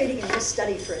participating in this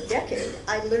study for a decade,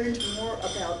 I learned more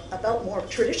about more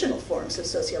traditional forms of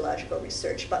sociological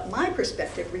research, but my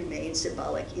perspective remained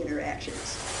symbolic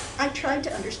interactions. I tried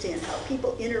to understand how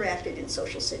people interacted in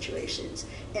social situations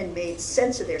and made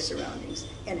sense of their surroundings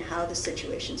and how the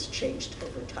situations changed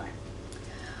over time.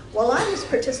 While I was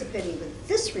participating with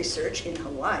this research in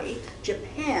Hawaii,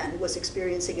 Japan was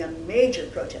experiencing a major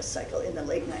protest cycle in the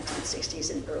late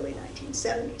 1960s and early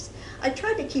 1970s. I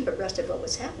tried to keep abreast of what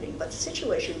was happening, but the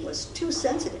situation was too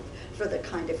sensitive for the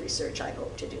kind of research I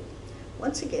hoped to do.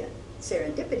 Once again,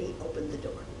 serendipity opened the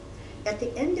door. At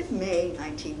the end of May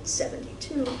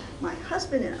 1972, my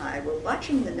husband and I were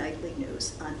watching the nightly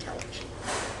news on television.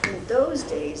 In those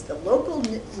days, the local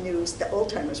news, the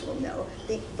old-timers will know,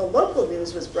 the local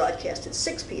news was broadcast at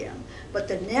 6 p.m., but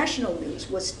the national news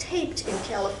was taped in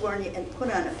California and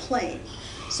put on a plane.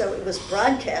 So it was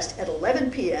broadcast at 11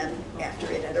 p.m. after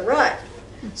it had arrived.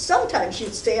 Sometimes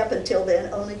you'd stay up until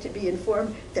then only to be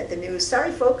informed that the news,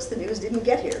 sorry folks, the news didn't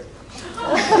get here.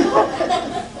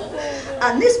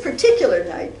 On this particular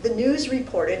night, the news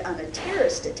reported on a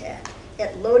terrorist attack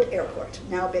at Lod Airport,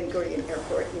 now Ben Gurion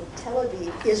Airport in Tel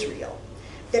Aviv, Israel,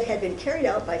 that had been carried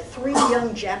out by 3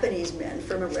 young Japanese men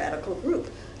from a radical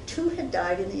group. 2 had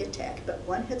died in the attack, but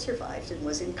 1 had survived and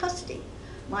was in custody.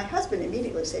 My husband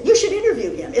immediately said, "You should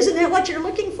interview him. Isn't that what you're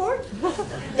looking for?"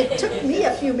 It took me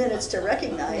a few minutes to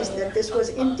recognize that this was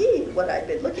indeed what I'd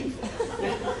been looking for.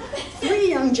 3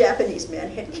 young Japanese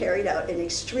men had carried out an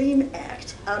extreme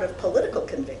act out of political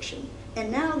conviction,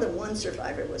 and now the 1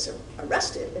 survivor was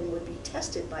arrested and would be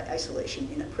tested by isolation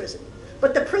in a prison.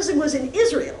 But the prison was in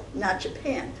Israel, not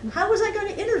Japan. How was I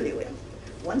going to interview him?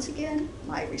 Once again,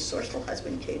 my resourceful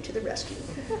husband came to the rescue,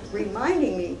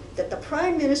 reminding me that the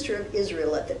Prime Minister of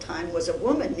Israel at the time was a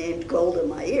woman named Golda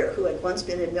Meir, who had once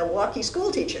been a Milwaukee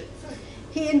schoolteacher.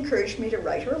 He encouraged me to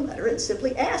write her a letter and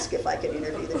simply ask if I could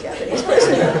interview the Japanese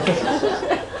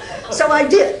prisoner. So I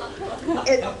did.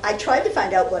 I tried to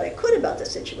find out what I could about the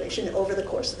situation over the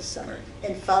course of the summer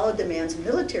and followed the man's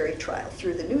military trial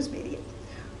through the news media.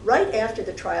 Right after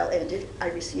the trial ended, I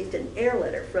received an air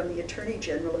letter from the Attorney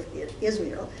General of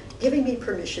Israel giving me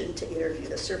permission to interview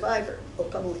the survivor,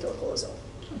 Okamoto Hozo.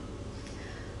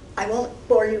 I won't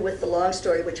bore you with the long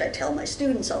story, which I tell my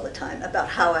students all the time, about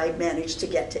how I managed to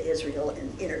get to Israel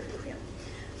and interview him.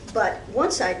 But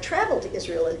once I traveled to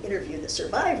Israel and interviewed the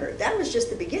survivor, that was just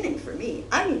the beginning for me.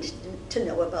 I needed to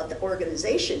know about the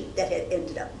organization that had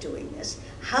ended up doing this,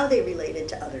 how they related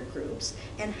to other groups,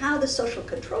 and how the social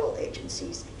control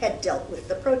agencies had dealt with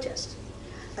the protest.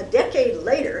 A decade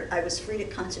later, I was free to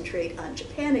concentrate on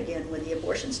Japan again when the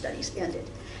abortion studies ended.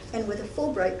 And with a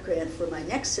Fulbright grant for my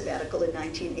next sabbatical in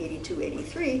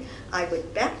 1982-83, I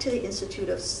went back to the Institute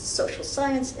of Social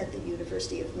Science at the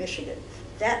University of Michigan,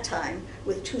 that time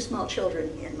with 2 small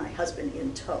children and my husband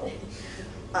in tow.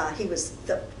 He was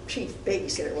the chief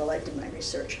babysitter while I did my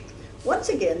research. Once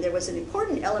again, there was an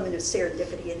important element of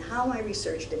serendipity in how my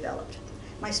research developed.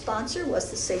 My sponsor was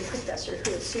the same professor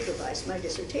who had supervised my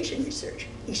dissertation research,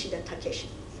 Ishida Takeshi.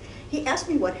 He asked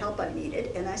me what help I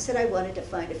needed, and I said I wanted to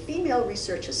find a female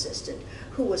research assistant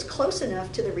who was close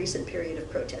enough to the recent period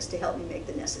of protest to help me make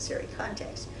the necessary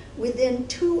contacts. Within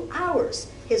 2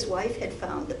 hours, his wife had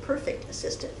found the perfect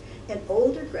assistant, an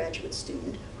older graduate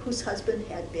student whose husband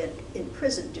had been in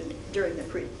prison during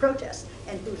the protest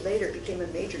and who later became a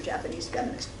major Japanese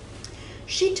feminist.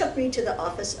 She took me to the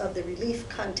office of the Relief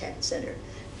Contact Center,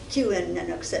 QN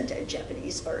Nanokusenta in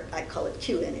Japanese, or I call it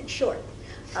QN in short,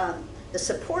 the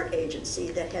support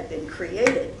agency that had been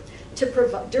created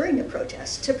to during the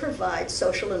protest to provide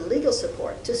social and legal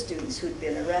support to students who'd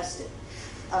been arrested.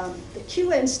 The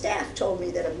QN staff told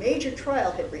me that a major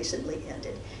trial had recently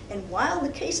ended, and while the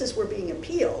cases were being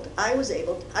appealed, I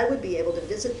would be able to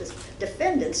visit the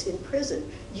defendants in prison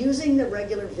using the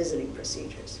regular visiting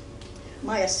procedures.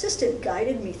 My assistant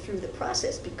guided me through the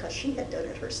process because she had done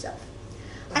it herself.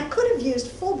 I could have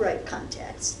used Fulbright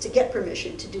contacts to get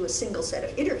permission to do a single set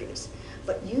of interviews,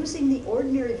 but using the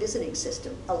ordinary visiting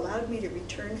system allowed me to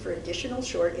return for additional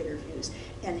short interviews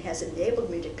and has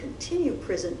enabled me to continue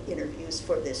prison interviews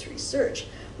for this research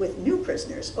with new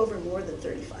prisoners over more than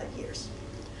 35 years.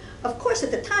 Of course, at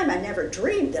the time, I never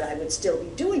dreamed that I would still be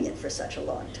doing it for such a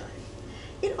long time.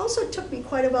 It also took me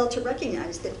quite a while to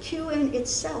recognize that QN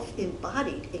itself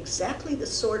embodied exactly the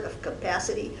sort of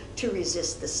capacity to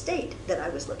resist the state that I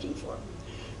was looking for.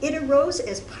 It arose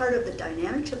as part of the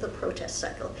dynamics of the protest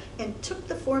cycle and took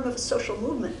the form of a social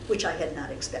movement, which I had not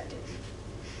expected.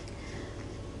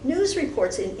 News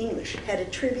reports in English had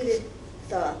attributed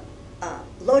the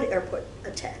Lodi airport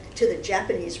attack to the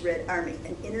Japanese Red Army,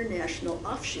 an international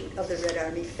offshoot of the Red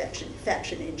Army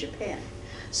faction in Japan.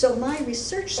 So my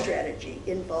research strategy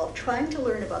involved trying to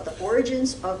learn about the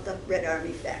origins of the Red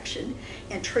Army faction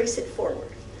and trace it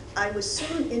forward. I was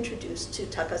soon introduced to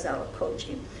Takazawa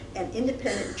Koji, an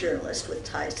independent journalist with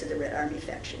ties to the Red Army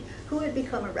faction, who had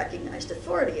become a recognized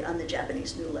authority on the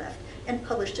Japanese New Left and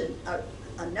published a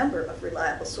number of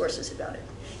reliable sources about it.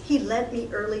 He lent me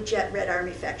early Red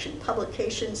Army faction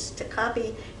publications to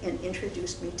copy and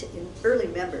introduced me to early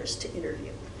members to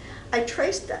interview. I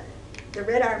traced the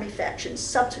Red Army faction's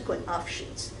subsequent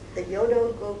offshoots, the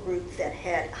Yodo-go group that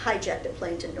had hijacked a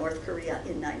plane to North Korea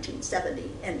in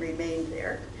 1970 and remained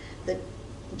there, the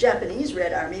Japanese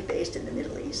Red Army based in the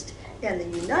Middle East, and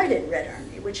the United Red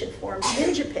Army, which had formed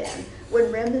in Japan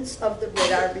when remnants of the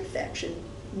Red Army faction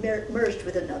merged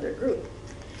with another group.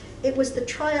 It was the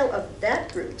trial of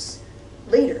that group's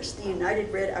leaders, the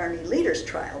United Red Army Leaders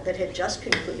Trial, that had just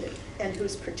concluded and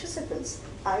whose participants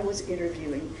I was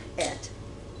interviewing at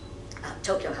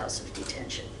Tokyo House of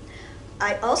Detention.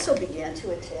 I also began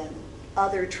to attend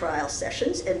other trial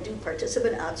sessions and do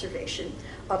participant observation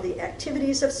of the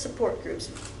activities of support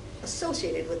groups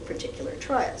associated with particular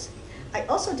trials. I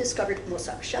also discovered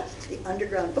Mosakusha, the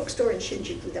underground bookstore in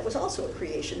Shinjuku that was also a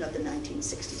creation of the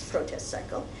 1960s protest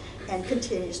cycle and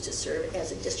continues to serve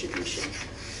as a distribution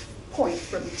point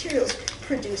for materials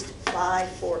produced by,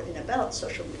 for, and about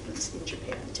social movements in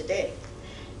Japan today.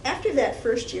 After that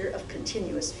first year of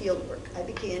continuous fieldwork, I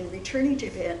began returning to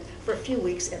Japan for a few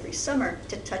weeks every summer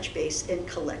to touch base and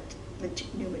collect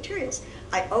new materials.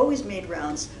 I always made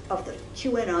rounds of the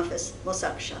QN office,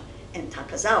 Mosakusha, and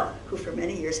Takazawa, who for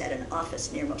many years had an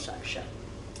office near Mosakusha.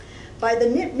 By the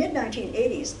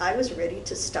mid-1980s, I was ready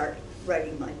to start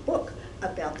writing my book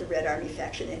about the Red Army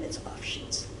faction and its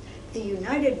offshoots. The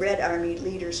United Red Army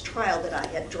Leaders Trial that I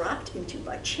had dropped into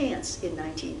by chance in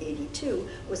 1982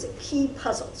 was a key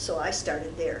puzzle, so I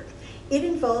started there. It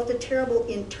involved a terrible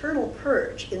internal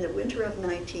purge in the winter of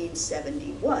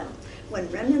 1971, when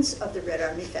remnants of the Red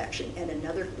Army faction and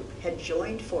another group had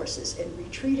joined forces and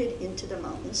retreated into the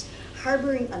mountains,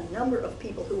 harboring a number of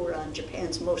people who were on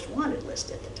Japan's most wanted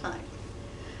list at the time.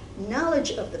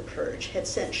 Knowledge of the purge had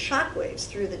sent shockwaves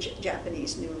through the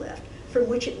Japanese New Left, from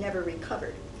which it never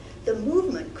recovered. The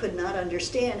movement could not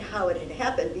understand how it had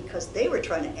happened because they were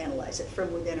trying to analyze it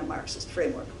from within a Marxist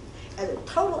framework. As a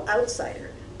total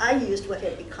outsider, I used what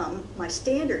had become my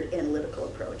standard analytical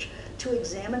approach to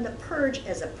examine the purge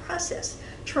as a process,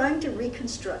 trying to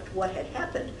reconstruct what had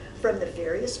happened from the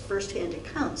various firsthand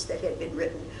accounts that had been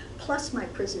written, plus my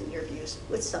prison interviews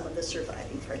with some of the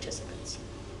surviving participants.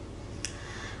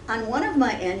 On one of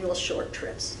my annual short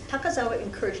trips, Takazawa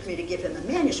encouraged me to give him a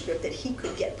manuscript that he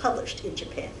could get published in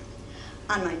Japan.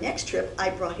 On my next trip, I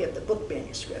brought him the book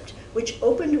manuscript, which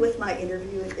opened with my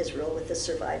interview in Israel with the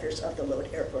survivors of the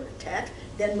Lod airport attack,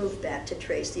 then moved back to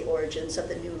trace the origins of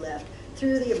the New Left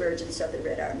through the emergence of the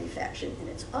Red Army faction and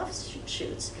its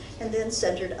offshoots, and then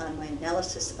centered on my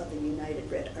analysis of the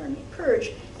United Red Army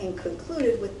purge, and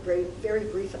concluded with very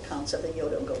brief accounts of the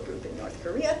Yodogo group in North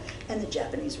Korea and the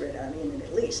Japanese Red Army in the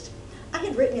Middle East. I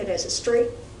had written it as a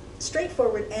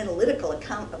straightforward analytical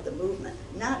account of the movement,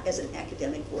 not as an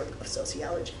academic work of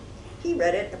sociology. He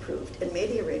read it, approved, and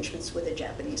made the arrangements with a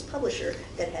Japanese publisher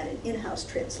that had an in-house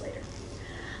translator.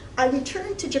 I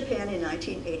returned to Japan in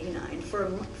 1989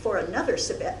 for another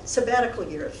sabbatical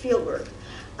year of fieldwork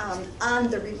on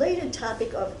the related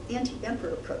topic of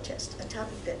anti-emperor protest, a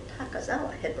topic that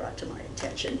Takazawa had brought to my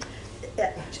attention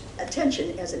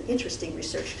as an interesting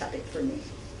research topic for me.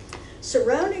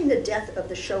 Surrounding the death of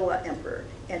the Showa emperor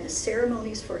and the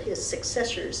ceremonies for his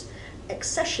successor's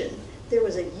accession, there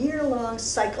was a year-long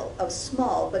cycle of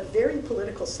small but very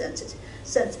politically sensitive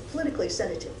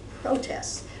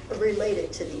protests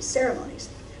related to these ceremonies.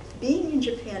 Being in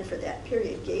Japan for that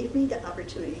period gave me the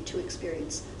opportunity to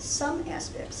experience some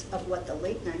aspects of what the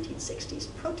late 1960s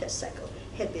protest cycle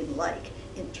had been like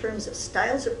in terms of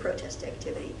styles of protest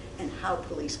activity and how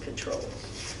police controlled it.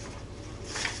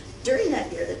 During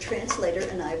that year, the translator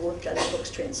and I worked on the book's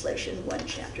translation, one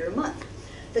chapter a month.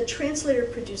 The translator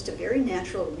produced a very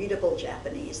natural, readable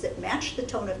Japanese that matched the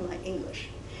tone of my English.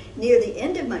 Near the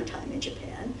end of my time in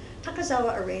Japan,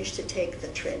 Takazawa arranged to take the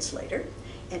translator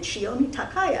and Shiomi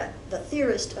Takaya, the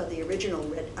theorist of the original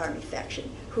Red Army faction,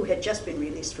 who had just been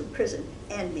released from prison,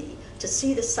 and me, to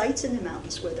see the sites in the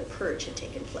mountains where the purge had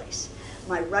taken place.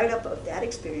 My write-up of that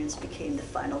experience became the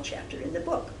final chapter in the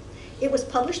book. It was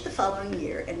published the following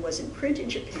year and was in print in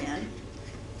Japan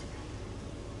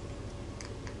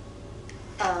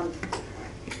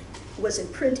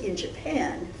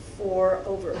for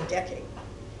over a decade.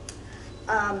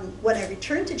 When I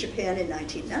returned to Japan in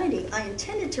 1990, I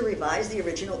intended to revise the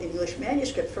original English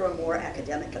manuscript for a more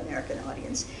academic American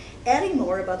audience, adding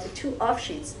more about the two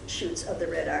offshoots of the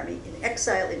Red Army in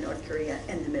exile in North Korea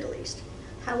and the Middle East.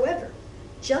 However,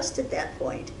 just at that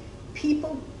point,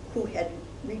 people who had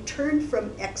returned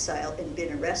from exile and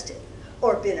been arrested,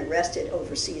 or been arrested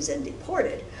overseas and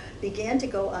deported, began to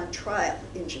go on trial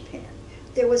in Japan.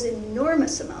 There was an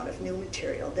enormous amount of new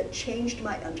material that changed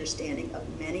my understanding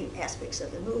of many aspects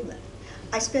of the movement.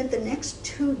 I spent the next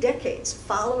 2 decades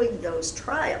following those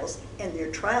trials and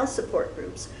their trial support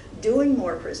groups, doing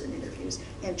more prison interviews,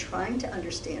 and trying to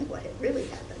understand what had really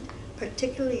happened,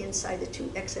 particularly inside the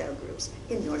 2 exile groups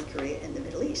in North Korea and the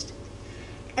Middle East.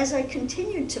 As I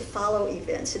continued to follow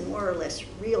events in more or less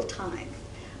real time,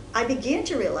 I began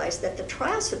to realize that the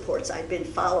trial supports I'd been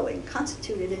following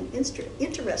constituted an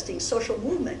interesting social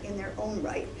movement in their own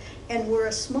right and were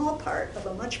a small part of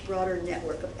a much broader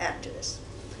network of activists.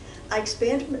 I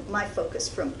expanded my focus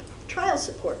from trial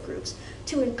support groups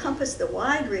to encompass the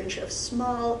wide range of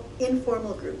small,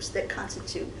 informal groups that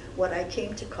constitute what I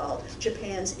came to call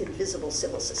Japan's invisible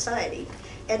civil society,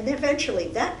 and eventually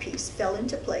that piece fell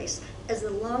into place as the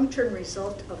long-term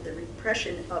result of the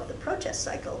repression of the protest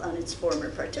cycle on its former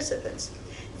participants.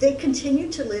 They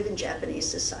continued to live in Japanese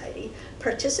society,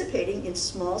 participating in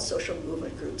small social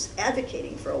movement groups,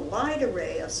 advocating for a wide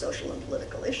array of social and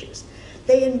political issues.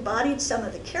 They embodied some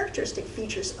of the characteristic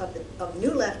features of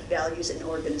New Left values and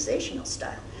organizational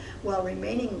style, while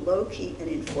remaining low-key and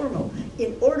informal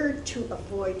in order to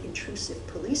avoid intrusive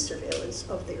police surveillance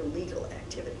of their legal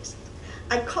activities.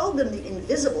 I called them the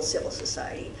invisible civil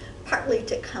society, partly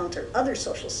to counter other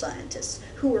social scientists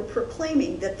who were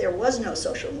proclaiming that there was no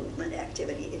social movement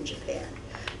activity in Japan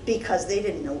because they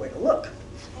didn't know where to look.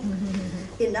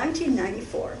 In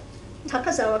 1994,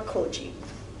 Takazawa Koji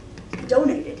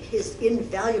donated his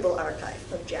invaluable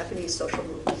archive of Japanese social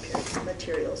movement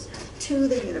materials to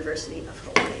the University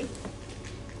of Hawaiʻi.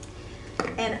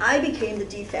 And I became the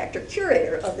de facto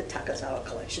curator of the Takazawa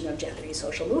collection of Japanese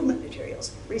social movement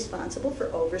materials, responsible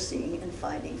for overseeing and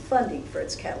finding funding for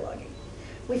its cataloging.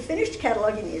 We finished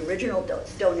cataloging the original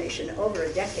donation over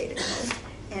a decade ago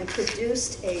and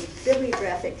produced a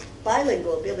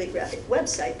bilingual bibliographic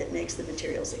website that makes the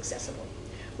materials accessible.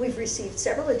 We've received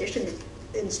several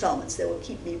installments that will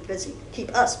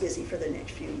keep us busy for the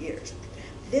next few years.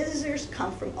 Visitors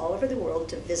come from all over the world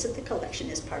to visit the collection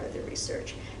as part of their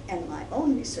research, and my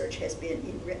own research has been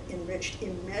enriched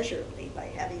immeasurably by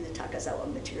having the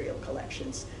Takazawa material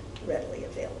collections readily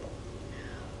available.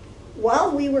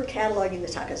 While we were cataloging the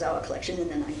Takazawa collection in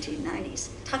the 1990s,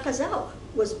 Takazawa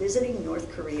was visiting North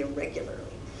Korea regularly,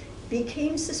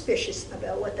 became suspicious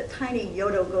about what the tiny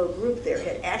Yodo-go group there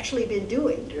had actually been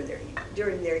doing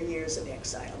during their years of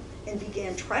exile, and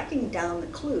began tracking down the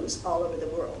clues all over the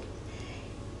world.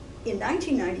 In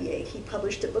 1998, he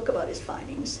published a book about his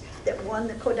findings that won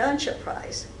the Kodansha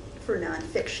Prize for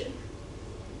nonfiction,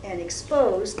 and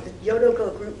exposed the Yodo-go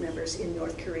group members in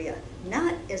North Korea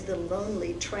not as the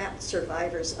lonely, trapped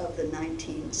survivors of the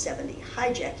 1970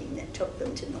 hijacking that took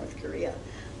them to North Korea,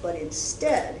 but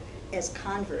instead as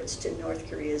converts to North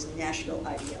Korea's national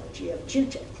ideology of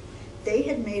Juche. They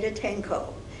had made a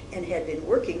tenko and had been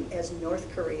working as North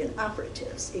Korean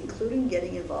operatives, including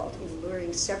getting involved in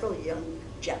luring several young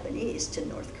Japanese to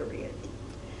North Korea.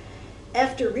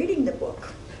 After reading the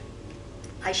book,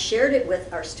 I shared it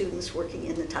with our students working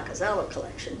in the Takazawa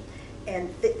collection,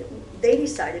 and they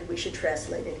decided we should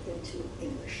translate it into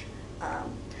English.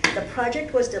 The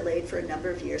project was delayed for a number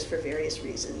of years for various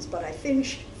reasons, but I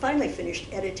finally finished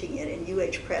editing it, and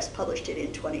UH Press published it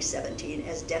in 2017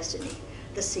 as Destiny,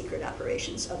 The Secret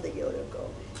Operations of the Yodo-go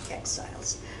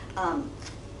Exiles.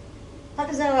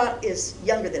 Takazawa is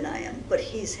younger than I am, but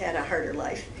he's had a harder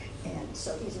life, and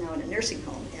so he's now in a nursing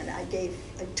home, and I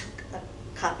took a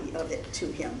copy of it to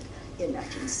him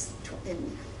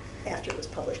after it was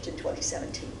published in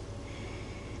 2017.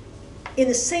 In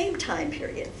the same time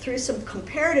period, through some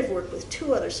comparative work with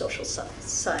two other social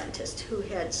scientists who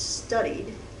had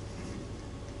studied,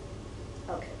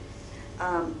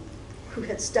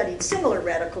 similar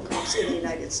radical groups in the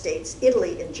United States,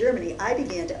 Italy, and Germany, I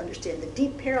began to understand the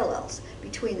deep parallels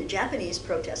between the Japanese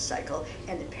protest cycle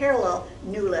and the parallel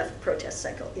New Left protest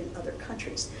cycle in other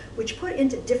countries, which put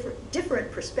into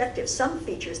different perspective some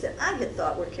features that I had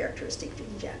thought were characteristic to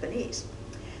the Japanese.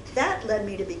 That led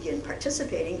me to begin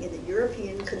participating in the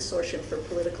European Consortium for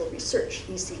Political Research,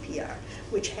 ECPR,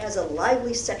 which has a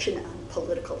lively section on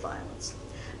political violence.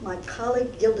 My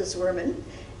colleague Gilda Zwerman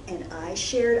and I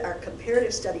shared our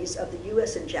comparative studies of the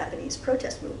US and Japanese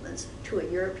protest movements to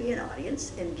a European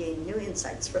audience and gained new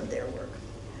insights from their work.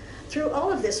 Through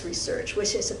all of this research,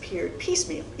 which has appeared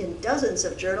piecemeal in dozens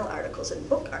of journal articles and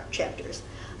book chapters,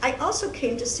 I also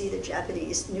came to see the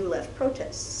Japanese New Left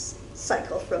protests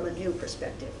cycle from a new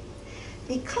perspective.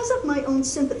 Because of my own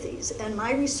sympathies and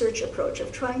my research approach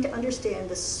of trying to understand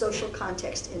the social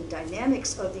context and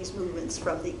dynamics of these movements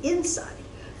from the inside,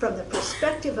 from the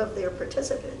perspective of their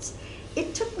participants,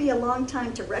 it took me a long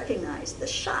time to recognize the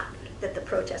shock that the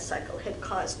protest cycle had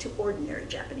caused to ordinary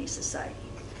Japanese society.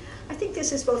 I think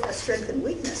this is both a strength and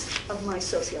weakness of my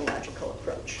sociological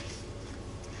approach.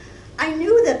 I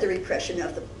knew that the repression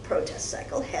of the protest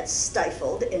cycle had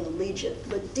stifled and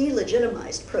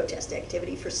delegitimized protest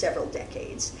activity for several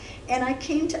decades, and I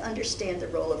came to understand the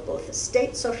role of both the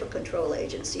state social control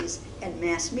agencies and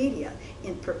mass media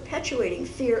in perpetuating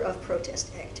fear of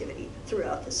protest activity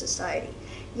throughout the society.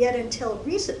 Yet until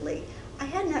recently, I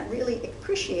had not really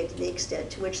appreciated the extent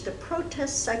to which the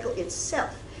protest cycle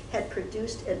itself had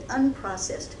produced an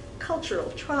unprocessed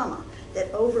cultural trauma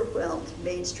that overwhelmed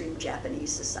mainstream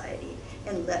Japanese society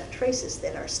and left traces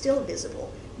that are still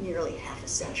visible nearly half a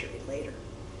century later.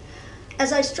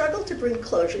 As I struggled to bring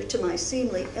closure to my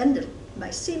seemingly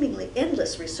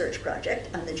endless research project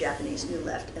on the Japanese New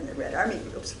Left and the Red Army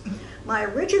groups, my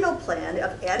original plan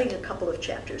of adding a couple of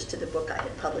chapters to the book I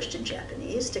had published in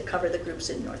Japanese to cover the groups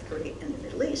in North Korea and the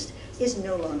Middle East is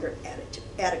no longer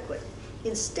adequate.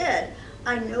 Instead,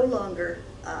 that's no longer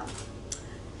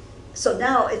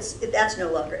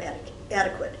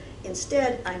adequate.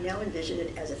 Instead, I now envision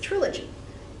it as a trilogy.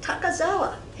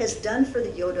 Takazawa has done for the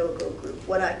Yodo-go group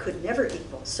what I could never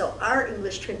equal, so our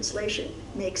English translation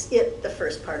makes it the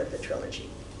first part of the trilogy.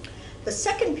 The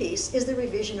second piece is the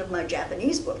revision of my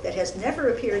Japanese book that has never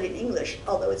appeared in English,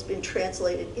 although it's been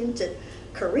translated into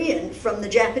Korean from the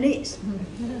Japanese,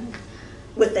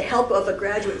 with the help of a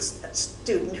graduate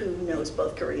student who knows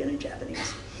both Korean and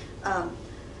Japanese.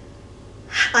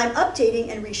 I'm updating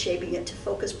and reshaping it to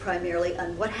focus primarily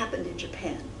on what happened in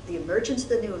Japan, the emergence of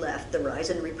the New Left, the rise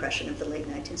and repression of the late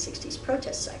 1960s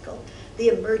protest cycle, the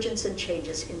emergence and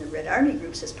changes in the Red Army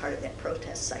groups as part of that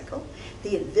protest cycle,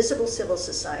 the invisible civil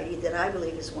society that I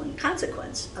believe is one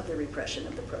consequence of the repression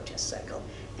of the protest cycle,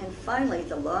 and finally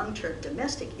the long-term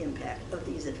domestic impact of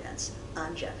these events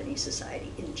on Japanese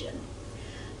society in general.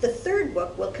 The third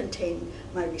book will contain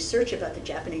my research about the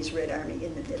Japanese Red Army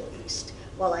in the Middle East.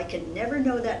 While I can never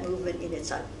know that movement in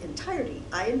its entirety,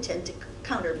 I intend to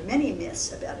counter many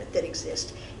myths about it that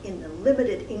exist in the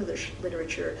limited English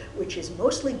literature, which is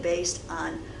mostly based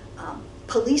on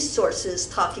police sources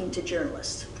talking to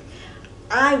journalists.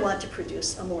 I want to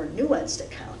produce a more nuanced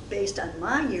account based on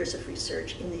my years of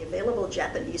research in the available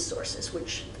Japanese sources,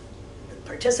 which the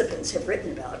participants have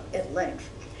written about at length,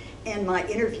 and my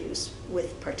interviews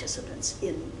with participants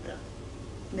in the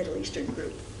Middle Eastern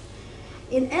group.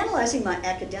 In analyzing my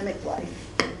academic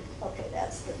life, okay,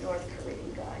 that's the North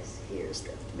Korean guys, here's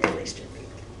the Middle Eastern group.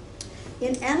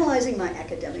 In analyzing my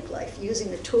academic life using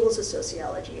the tools of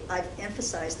sociology, I've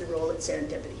emphasized the role that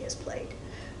serendipity has played.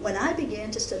 When I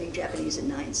began to study Japanese in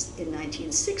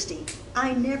 1960,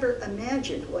 I never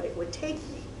imagined what it would take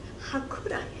me. How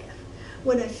could I have?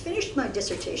 When I finished my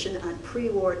dissertation on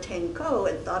pre-war Tenko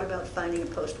and thought about finding a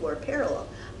post-war parallel,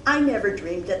 I never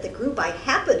dreamed that the group I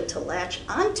happened to latch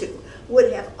onto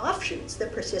would have offshoots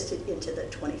that persisted into the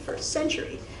 21st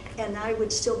century, and I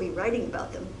would still be writing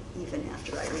about them even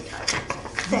after I retired.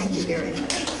 Thank you very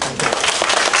much.